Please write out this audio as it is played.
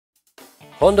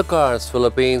Honda Cars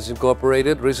Philippines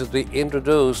Incorporated recently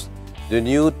introduced the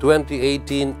new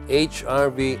 2018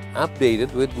 HR-V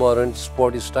updated with modern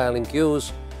sporty styling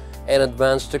cues and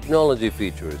advanced technology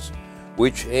features,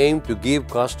 which aim to give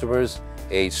customers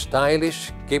a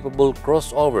stylish, capable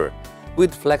crossover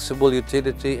with flexible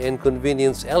utility and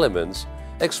convenience elements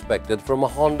expected from a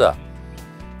Honda.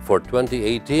 For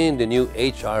 2018, the new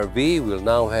HR-V will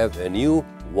now have a new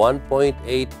 1.8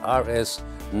 RS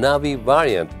Navi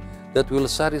variant that will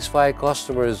satisfy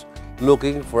customers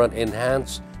looking for an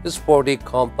enhanced, sporty,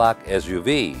 compact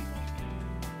SUV.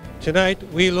 Tonight,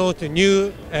 we launched a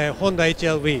new Honda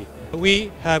HR-V.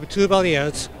 We have two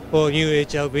variants for new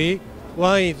HR-V.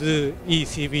 One is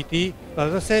e-CVT, but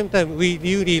at the same time, we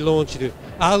newly launched the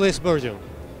RS version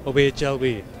of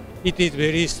HR-V. It is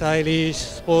very stylish,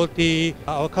 sporty.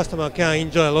 Our customer can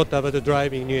enjoy a lot about the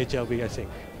driving new HR-V, I think.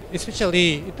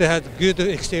 Especially, it has good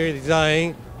exterior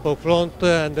design for front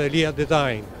and rear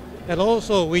design. And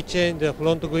also, we changed the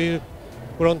front grille,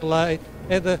 front light,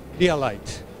 and the rear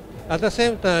light. At the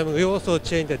same time, we also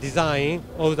changed the design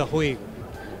of the wheel.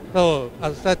 So,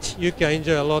 as such, you can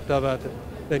enjoy a lot about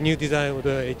the new design of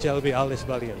the HR-V RS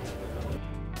variant.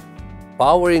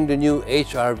 Powering the new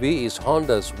HR-V is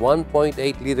Honda's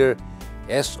 1.8-liter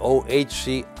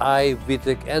SOHC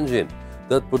i-VTEC engine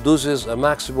that produces a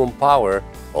maximum power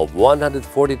of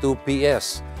 142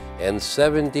 PS and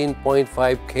 17.5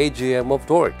 kgm of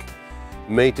torque,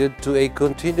 mated to a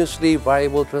continuously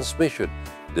variable transmission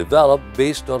developed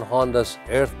based on Honda's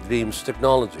Earth Dreams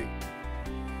technology.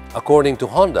 According to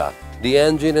Honda, the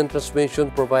engine and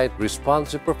transmission provide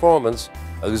responsive performance,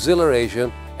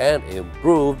 acceleration, and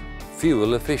improved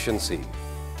fuel efficiency.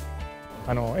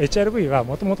 HR-V は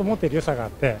もともと持っている良さがあっ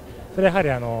て、それは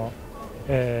やはり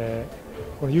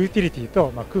このユーティリティ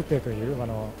と、クーペという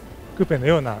クーペの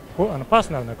ようなパー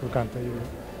ソナルな空間という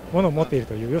ものを持っている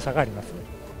という良さがあります。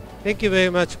Thank you very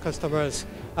much, customers.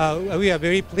 We are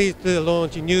very pleased to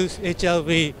launch new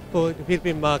HR-V for the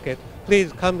Philippine market.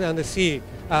 Please come and see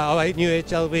our new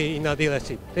HR-V in our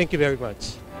dealership. Thank you very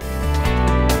much.